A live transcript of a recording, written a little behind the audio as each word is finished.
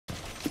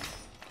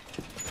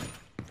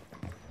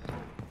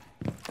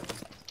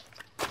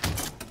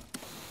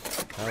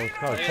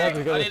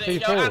Probably got a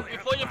C4.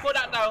 Before you put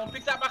that down,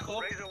 pick that back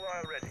up. Razor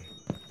wire ready.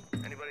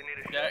 Anybody need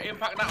a shot? Yeah,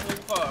 impact that wall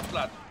first,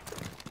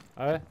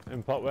 lad.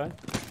 Impact where?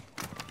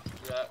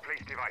 Yeah.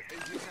 Police device.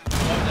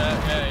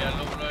 Yeah,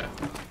 lovely.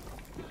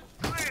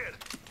 Cleared.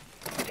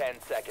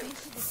 10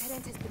 seconds. Make sure the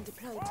current has been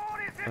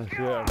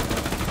deployed.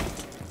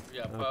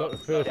 Yeah, I've got the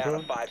first Down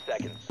one. to 5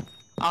 seconds.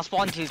 I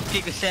spawned to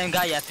pick the same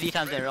guy, 3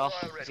 times in a row.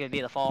 It's gonna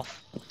be the 4th.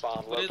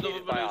 Bomb We did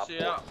located the by Op Op 4.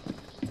 yeah.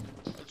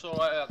 It's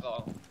alright, I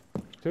got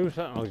 2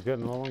 seconds, I was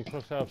getting along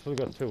plus I've still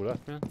got 2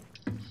 left, man.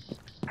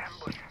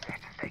 Ambush set.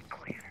 Stay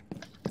clear.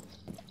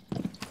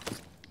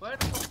 Where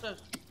the fuck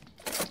is?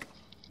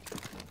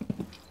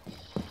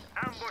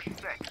 Ambush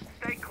set.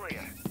 Stay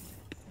clear.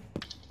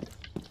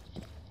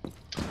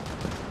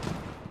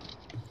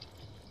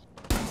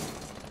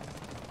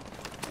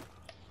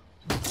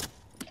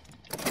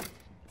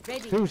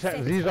 Ready. 2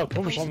 seconds, these are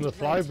coming from the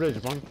fly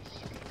bridge, man.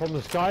 From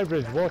the sky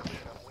bridge, watch.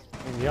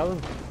 In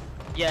yelling.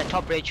 Yeah,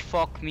 top bridge,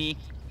 fuck me.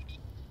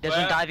 There's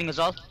Where? one diving as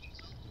well.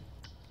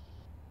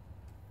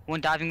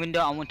 One diving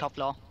window and one top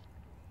floor.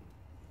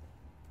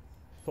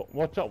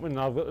 Watch out when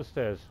I've got the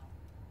stairs.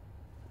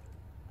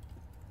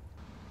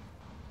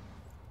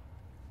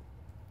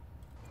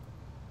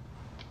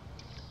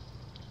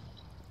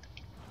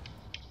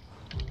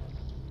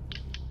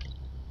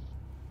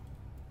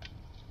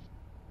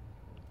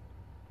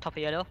 Top of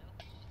yellow.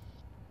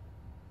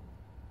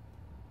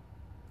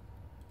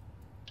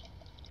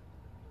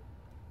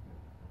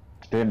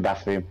 Doing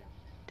bathroom.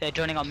 They're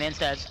joining on main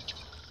stairs.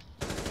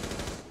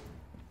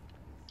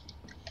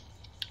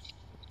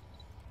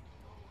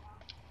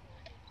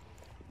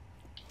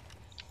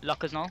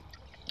 Lockers now.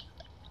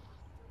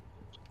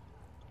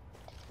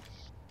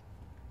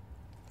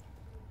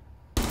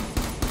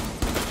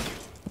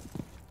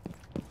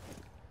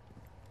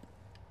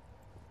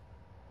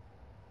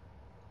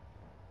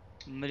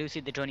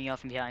 Melusi, they're joining you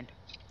from behind.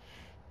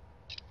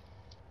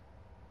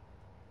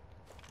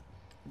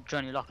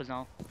 Joining lockers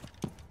now.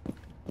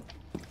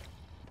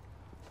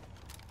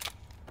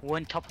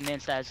 One top of main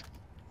stairs.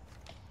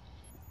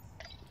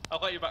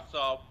 I've got you back,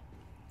 Saab.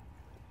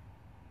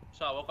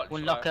 Saab, I've got you.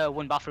 One locker,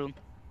 one bathroom.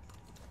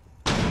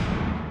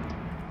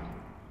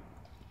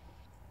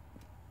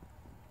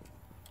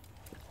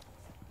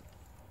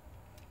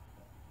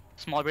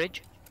 Small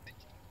bridge.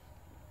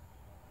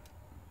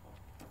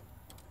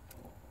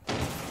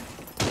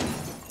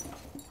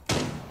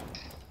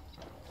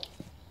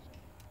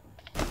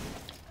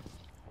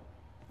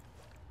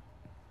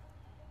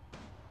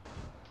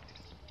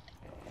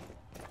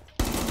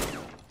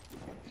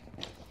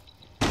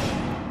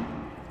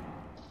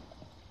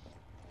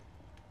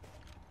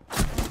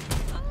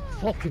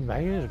 Fucking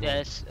miners, man.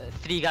 Yes,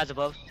 3 guys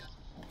above.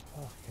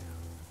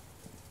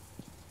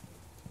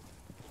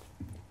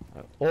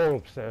 All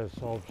upstairs,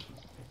 sobs.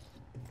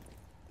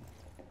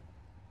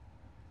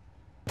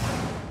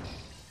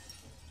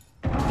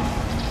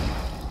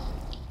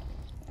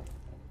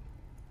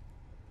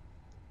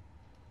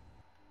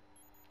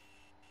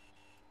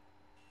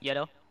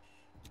 Yellow.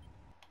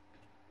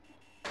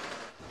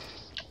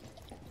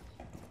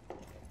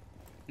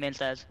 Main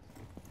stairs.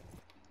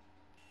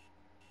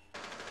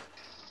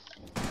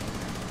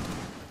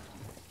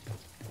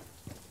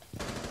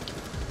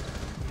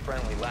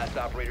 Friendly, last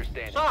operator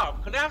standing.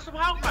 Saab, can I have some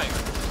help, mate?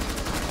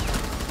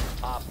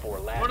 Op 4,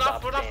 last Run off,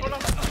 op run off,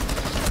 run standing.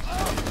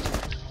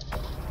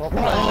 off.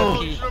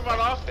 Oh, You should run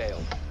off.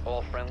 Failed.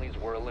 All friendlies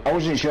were I eliminated.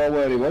 wasn't sure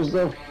where he was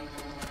though.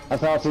 I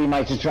thought he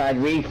might have tried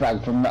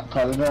refrag from that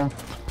corridor.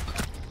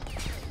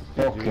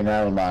 Fucking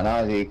hell, man,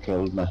 how he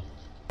killed me.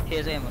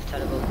 His aim was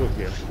terrible. good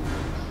game.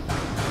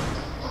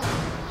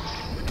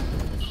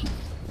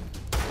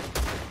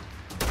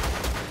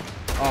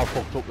 I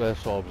fucked up there,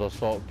 sobs. I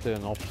started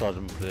playing offside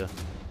and play.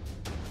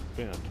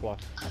 Being a twat.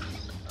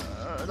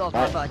 That was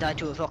my fault, I died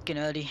too fucking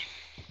early.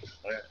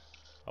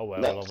 Oh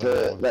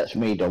well, That's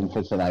me done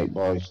for tonight,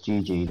 boys.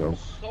 GG though.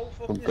 So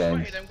fucking Good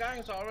games. sweaty, them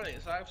gangs already.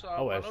 So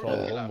oh well,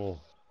 so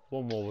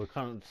one more. We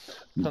can't.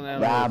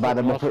 Nah, man,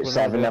 I'm up at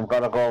 7. I've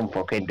got to go and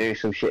fucking do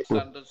some shit.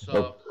 Standard,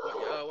 so.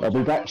 I'll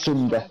be back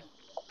Sunday.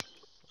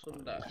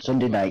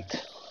 Sunday night.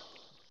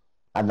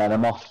 And then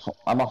I'm off.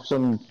 I'm off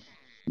some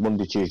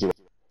Monday, Tuesday,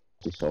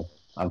 so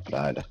and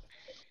Friday.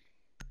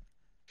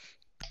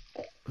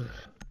 So,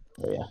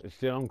 yeah. It's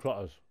the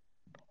uncrotters.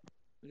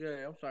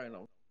 Yeah, I'm saying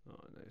no.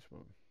 Oh, nice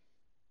one.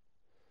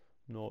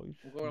 Nice.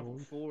 We're going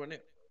for 4,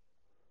 innit?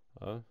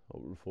 Up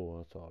to 4,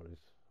 that's alright.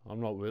 I'm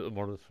not with them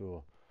on it,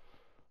 so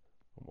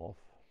I'm off.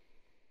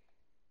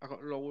 I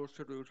got loads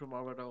to do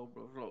tomorrow though,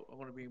 bro. Look, I'm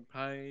gonna be in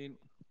pain.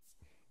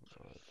 That's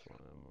fine.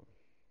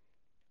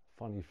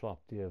 Funny flop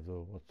Dave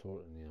though, what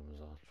sort of name is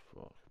that?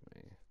 Fuck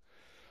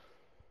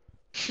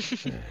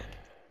me.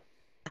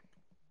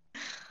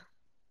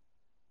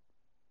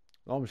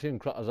 I'm saying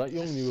Cratters, that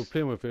young you were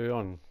playing with early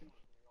on.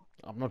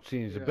 I'm not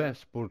saying he's the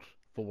best, but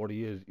for what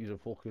he is, he's a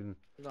fucking...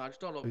 No, I just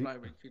don't love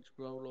playing with kids,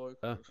 bro,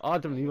 like... I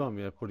don't need him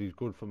yet, but he's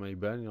good for my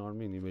Ben, you know what I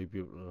mean? He may be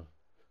able to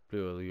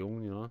play with the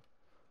young, you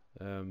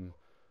know?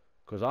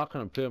 Because I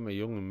can't play with my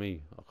young and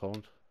me, I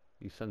can't.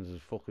 He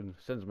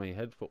sends my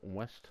head fucking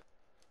west.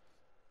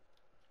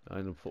 I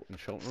end up fucking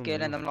shouting.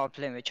 Scaling, I'm not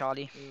playing with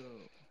Charlie. Yeah.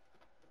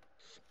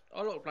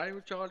 I like playing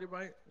with Charlie,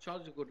 mate.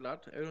 Charlie's a good lad.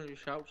 Everyone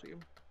just shouts at him.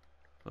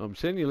 I'm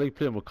saying you like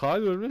playing with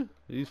Kyle, don't you?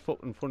 He's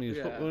fucking funny as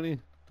fuck, Yeah. isn't he?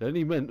 Then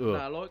he meant to.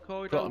 Nah, I like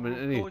Kyle. Drop him in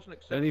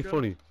any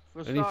funny.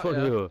 For a Any start,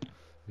 funny, yeah.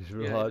 he's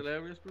real Yeah, hard. he's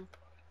hilarious, bro.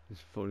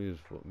 He's funny as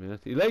fuck, man.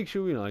 He likes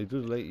you, you know. He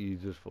does like you. He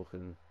just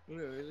fucking.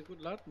 Yeah, he's a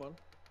good lad, man.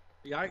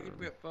 He hated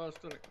me at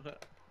first, didn't he?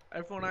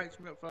 Everyone hates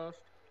me at first.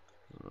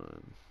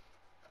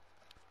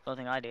 Don't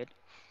think I did.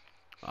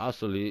 I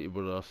still hate you,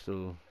 but I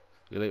still.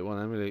 You like one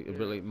of them, you like a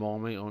bit like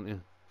Marmite, aren't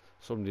you?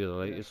 Some days I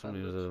like you, some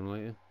days I don't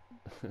like you.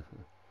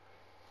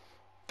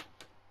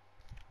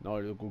 No,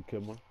 you're a good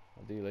kid, man.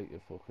 I do like you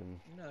fucking.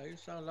 No, you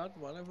sound lad,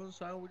 man. Everyone's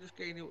saying we're just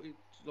getting it.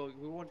 Like,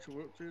 we want you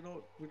up to, you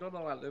know. We don't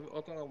know our limit.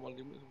 I don't know my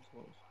limits, I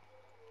suppose.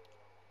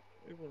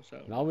 Everyone's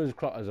saying. Now, as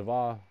crackers, if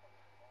I.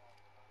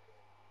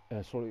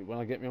 Sorry, when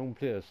I get my own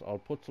place, I'll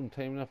put some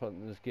time and effort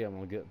in this game and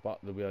I'll get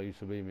back the way I used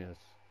to be, mates.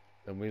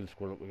 And we'll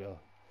square up together.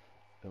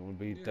 And we'll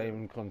be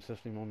diamond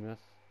consistently, man,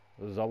 mates.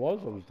 As I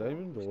was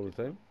diamond all the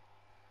time.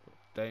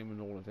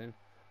 Diamond all the time.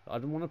 I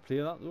don't want to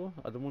play that though.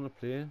 I don't want to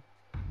play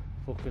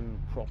fucking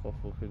proper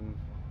fucking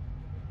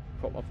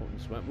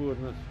sweat mode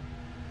in it.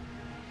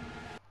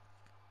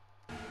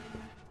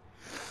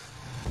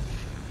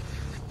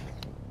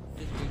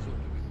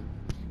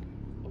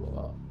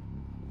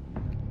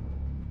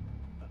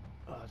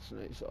 That's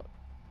nice.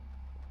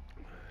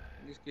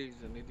 This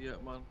guy's an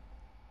idiot, man.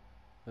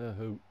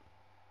 Who?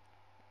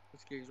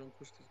 This guy's on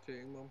Christy's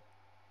team, man.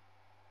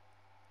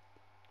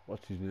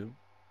 What's his name?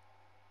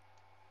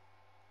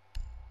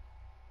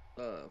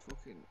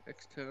 Fucking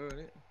X-Terror,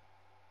 innit?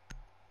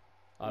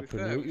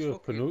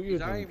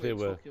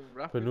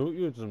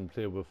 Pinocchio doesn't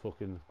play with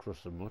fucking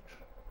Crusted much.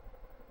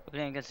 We're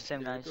playing against the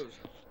same guys.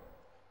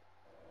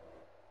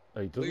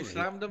 He doesn't. We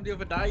slammed him the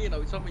other day, you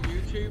know, it's on my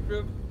YouTube,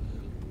 bro.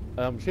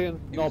 I'm saying,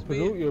 no,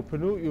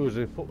 Pinocchio is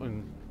a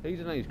fucking, he's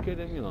a nice kid,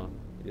 you know.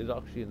 He's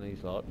actually a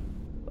nice lad,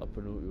 that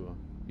Pinocchio.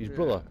 His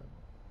brother.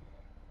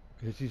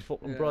 It's his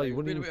fucking brother, he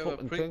wouldn't even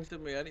fucking think. To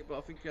me, but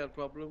I think he had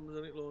problems,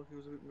 innit, like, he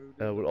was a bit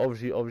moody. Well,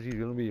 obviously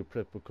he's gonna be a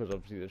prick because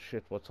obviously there's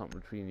shit what's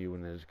happened between you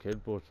and his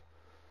kid, but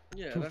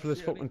yeah,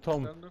 Toothless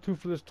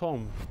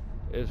Tom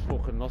is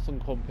fucking nothing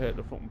compared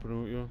to fucking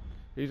Pinocchio.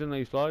 He's a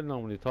nice lad now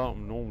when you talk to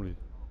him normally.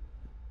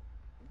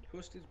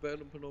 Kusty's better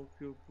than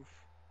Pinocchio.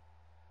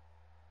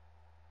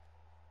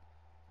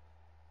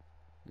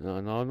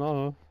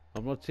 No.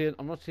 I'm not saying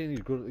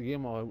he's good at the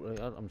game or like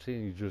that. I'm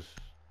saying he's just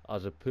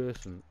as a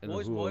person in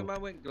Boys, a whole. my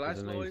man went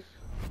glass noise.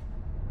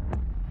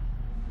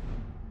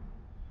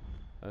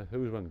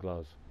 Who's went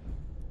glass?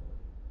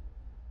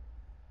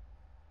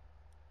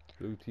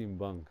 Blue team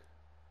bank.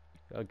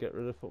 I'll get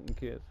rid of fucking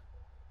Kate.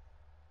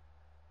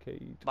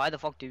 Why the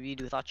fuck did we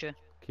do Thatcher?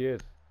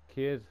 Kate.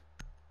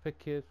 Pick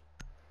Kate.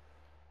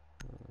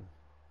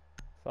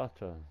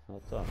 Thatcher,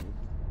 not that.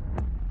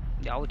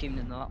 Yeah, our team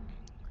did not.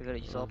 We could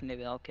have just opened it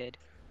without Kid.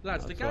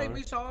 Lads, the game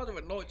is harder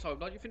at night time.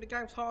 Don't you think the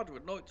game's harder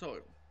at night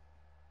time?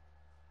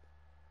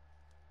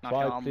 Not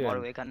sure I'm wide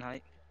awake at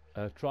night.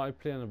 Try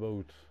playing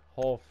about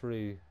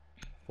 3:30,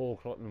 4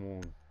 o'clock in the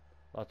morning.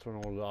 That's when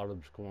all the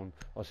Arabs come on.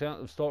 I say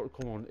they've started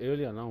coming on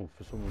earlier now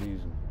for some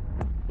reason.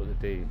 For the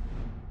day.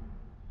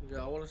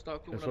 Yeah, I want to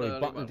start coming it's on like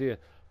early,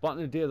 back in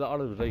the day the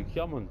Arabs like,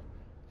 yeah man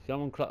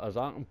crackers,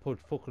 I can put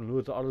fucking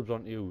loads of Arabs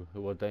on you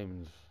who are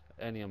diamonds,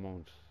 any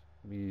amount.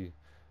 Me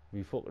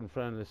fucking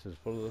friend list is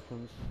full of the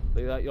cunts.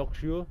 Like that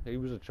Yorkshire, he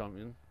was a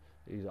champion.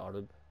 He's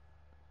Arab.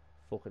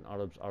 Fucking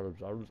Arabs.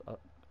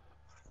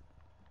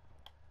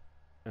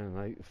 And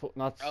like,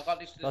 that's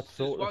there's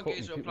one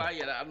geezer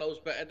player that I know's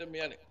better than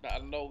me, innit? That I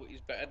know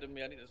is better than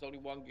me, innit? There's only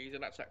one geezer,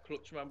 and that's that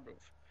Clutch man, bro.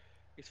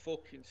 He's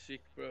fucking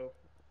sick, bro.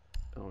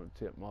 I want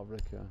to take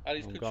Maverick, yeah. And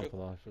he's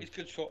controller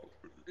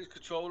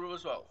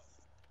as well.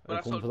 But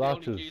that's not the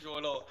only geezer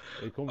I know.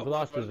 He comes for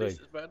that, is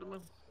better than me.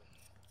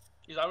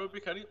 He's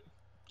Arabic, innit?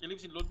 He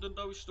lives in London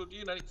though, he's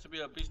studying, innit? To be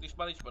a business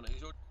management, and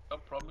he's already done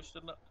promised,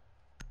 isn't it?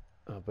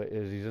 I bet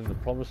he's in the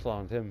promised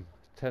land, him.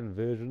 10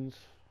 virgins.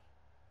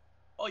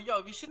 Oh, yo,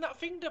 have you seen that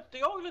thing, the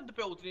island they're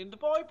building in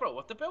Dubai, bro?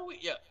 Have they built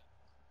it yet?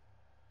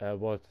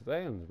 What, the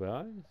islands,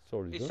 right? It's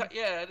already done.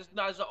 Yeah,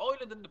 there's an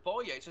island in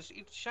Dubai, yeah. It's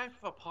the shape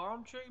of a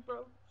palm tree,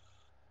 bro.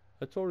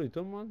 It's already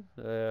done, man.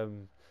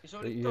 It's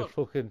already done.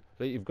 Fucking,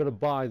 like, you've got to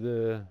buy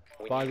the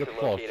plot,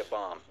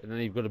 and then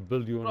you've got to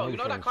build your own house. Bro, you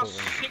know that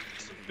costs 6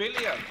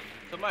 billion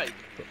to make?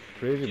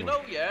 Crazy, you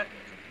know, yeah?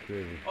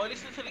 Crazy. Oh,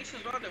 listen to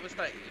Lisa's right there,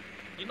 mistake.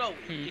 You know,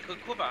 you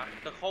could cover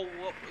the whole,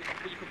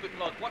 you could put,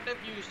 like, what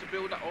they've used to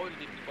build that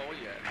island in Dubai,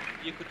 yeah?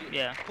 You could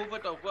cover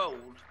the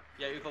world,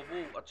 with a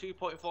wall, a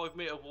 2.5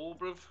 metre wall,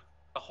 bruv.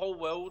 The whole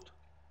world.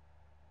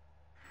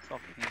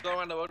 Go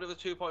around the world with a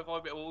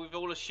 2.5 metre wall with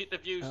all the shit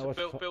they've used to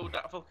build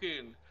that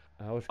fucking...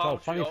 What's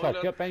called? Funny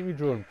fuck, get behind me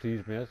drone,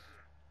 please, mate.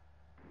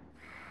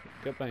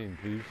 Get behind,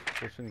 please,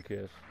 just in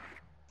case.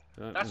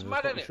 That's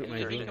mad, isn't it?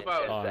 You think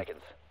about 10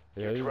 seconds.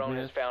 Yeah, your drone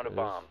has found a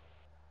bomb.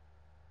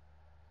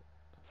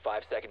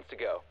 5 seconds to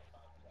go.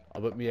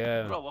 But bro,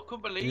 I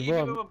couldn't believe you,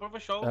 my brother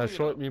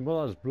showed me. My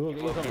mother's broke.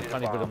 He's on a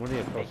tiny bit of money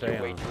across Make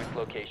your way to its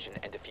location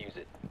and defuse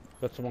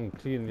Got someone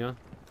clean, yeah?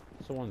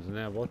 Someone's in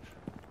there, watch.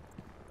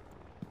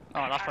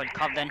 Oh, that's why the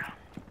cop then.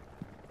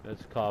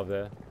 There's a car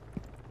there.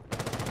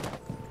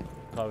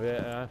 Car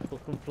there,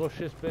 fucking flush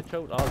this bitch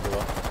out, I'll do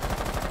it.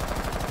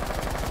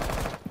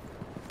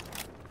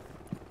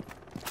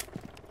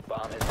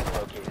 Bomb has been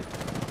located.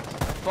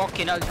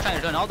 Fucking hell, he's trying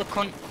to run out the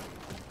cunt.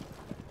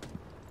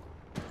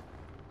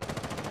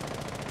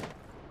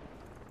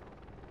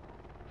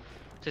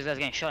 So this guy's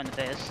getting shot in the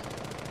face.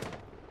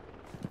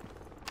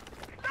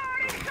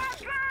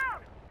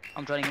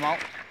 I'm drowning him out.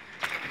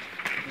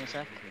 Give me a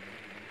sec.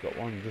 Got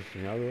one just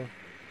in the other.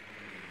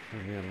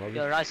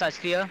 Your right side's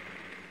clear.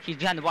 He's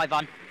behind the white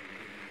van.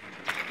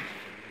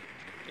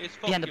 It's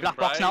Behind the black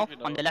box now,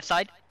 on the left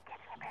side.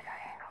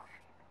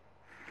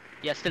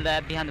 Yeah, still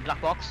there, behind the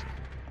black box.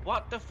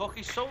 What the fuck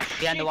is so shit?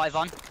 Behind the white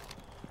van.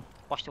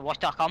 Watch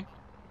that come.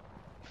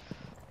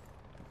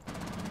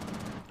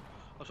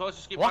 I'm sorry to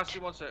skip What? past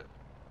you one sec.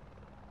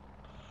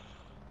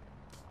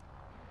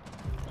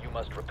 You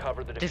must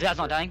recover the This guy's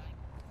not dying.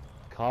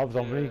 Carbs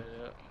on me.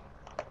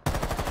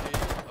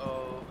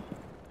 C-O-I-O.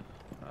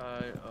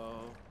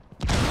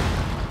 The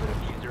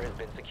diffuser has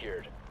been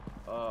secured.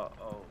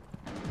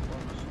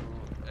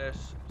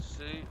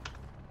 S-C.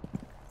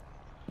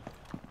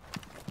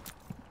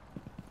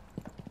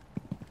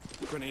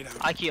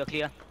 IQ are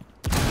clear.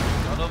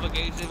 Another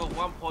geezer with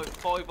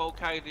 1.50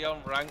 KD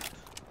unranked.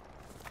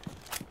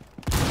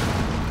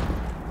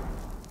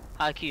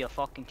 IQ are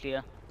fucking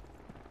clear.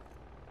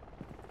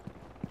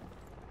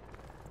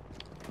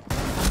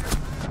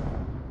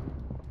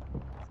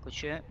 Good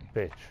shit.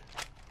 Bitch.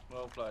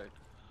 Well played.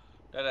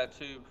 They're that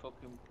two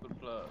fucking good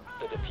players.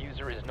 The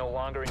diffuser is no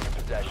longer in your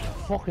possession.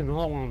 Fucking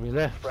another one on me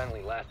left.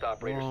 Friendly, last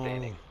operator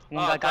standing.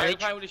 One guy I'm garage.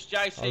 playing with this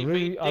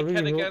JCB I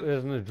really dickhead hope again. there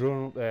isn't a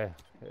drone up there.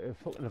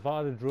 If I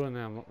had a drone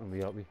there, I'm not going to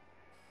be happy.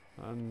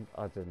 And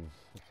I didn't.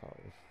 That's how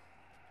it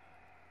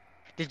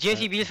is. The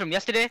JCB is from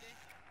yesterday?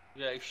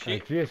 Yeah, it's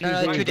shit.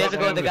 No, 2 days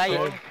ago, the guy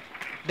that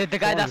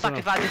Someone's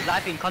sacrificed his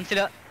life in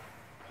consider.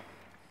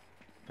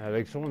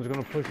 Like someone's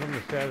going to push on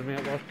the stairs, mate,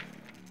 what?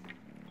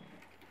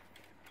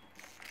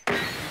 You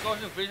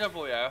guys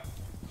invisible, yeah?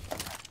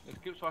 It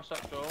skips past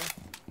that door.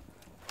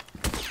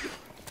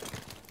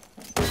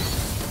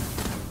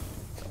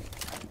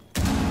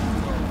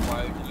 Oh,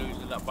 why are you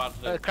losing that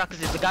badly?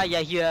 Crackers is the guy,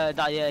 yeah, he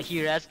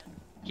rezzed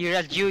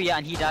you, yeah,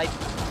 and he died.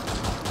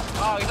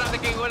 Oh, is that the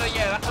game winner?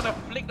 Yeah, that's when I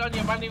flicked on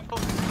your man in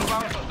fucking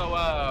clubhouse. So,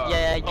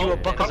 Yeah, you were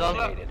buck as well.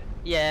 Located.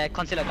 Yeah,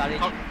 consider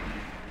garage.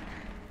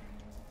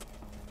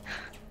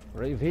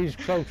 Right, if he's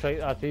crouched like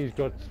that, he's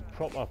got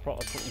proper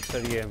fucking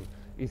steady aim.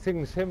 He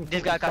thinks him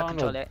This guy can't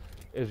control it.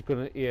 is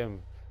going to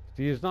aim.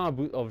 There's not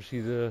about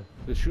obviously the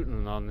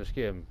shooting on this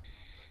game.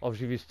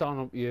 Obviously, if you stand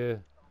up,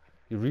 your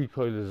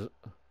recoil is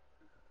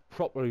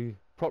properly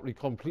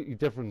completely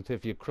different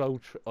if you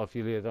crouch or if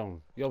you lay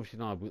down. You obviously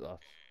know about that.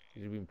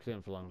 You've been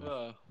playing for long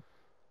enough.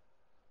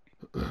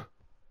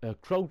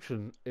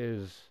 Crouching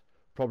is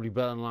probably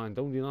better than lying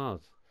down, you know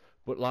that?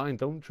 But lying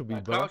down should be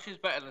better. Crouch is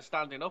better than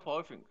standing up,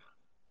 I think.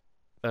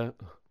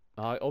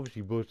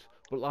 Obviously, but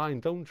lying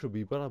down should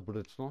be better, but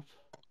it's not.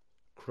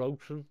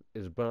 Crouching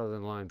is better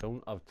than lying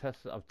down. I've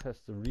tested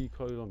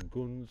recoil on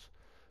guns,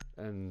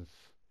 and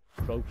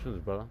crouching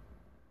is better.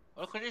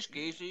 Look at this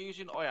geezer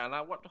using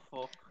Oyana, what the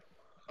fuck?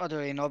 I don't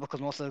really know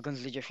because most of the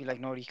guns legit feel like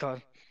no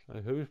recoil.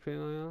 Who's playing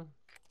Iana?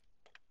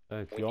 We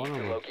need to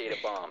locate a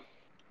bomb.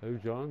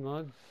 Who's John,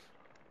 lads?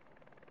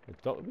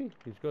 Dockerby?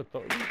 He's got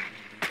Dockerby.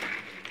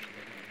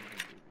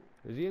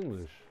 Is he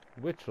English?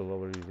 Whichel or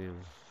what is he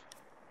English?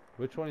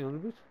 Which one are you on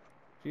about?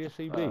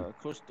 GSCB?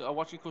 I'm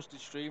watching Custard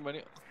stream,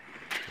 innit?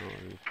 Oh,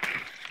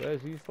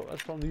 where's he from?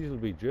 That's from, these will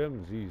be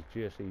Germans, these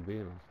GSCB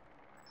and that.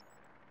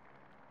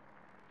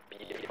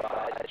 Be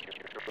advised, your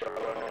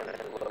drone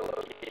has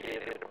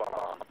located a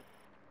bomb.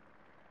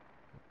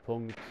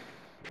 Punkt,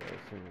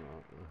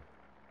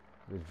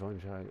 with Von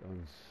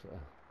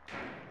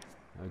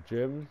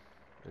German,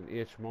 and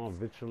HMR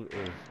Vitchell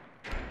is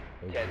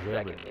 10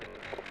 German. seconds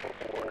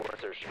before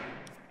insertion.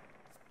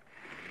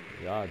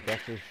 Ja,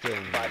 das ist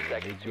schön. 5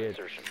 seconds to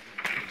insertion.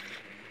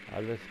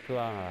 Alles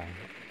klar,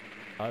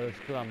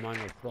 meine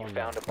You Freunde.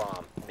 found a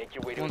bomb. Make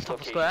your way to One its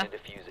top of location square. and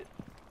defuse it.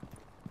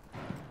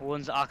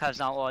 One's archives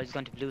now, or he's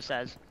going to blue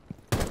stairs.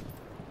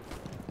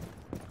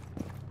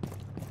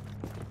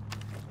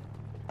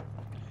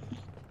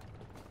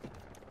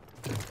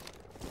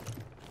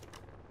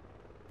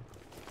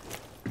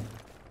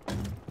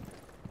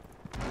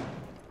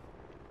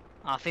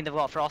 I think they've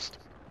got frost.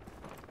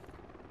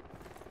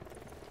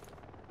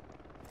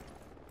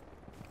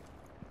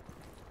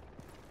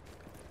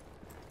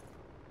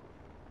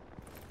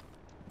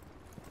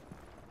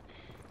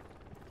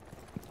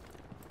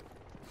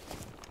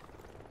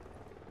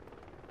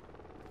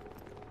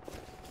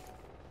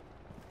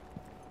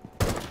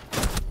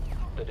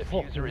 The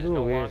diffuser is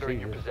no longer in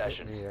your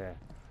possession. Yeah.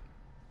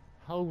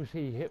 How's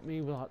he hit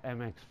me with that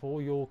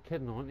MX4? You're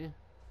kidding, aren't you?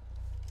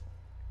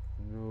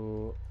 No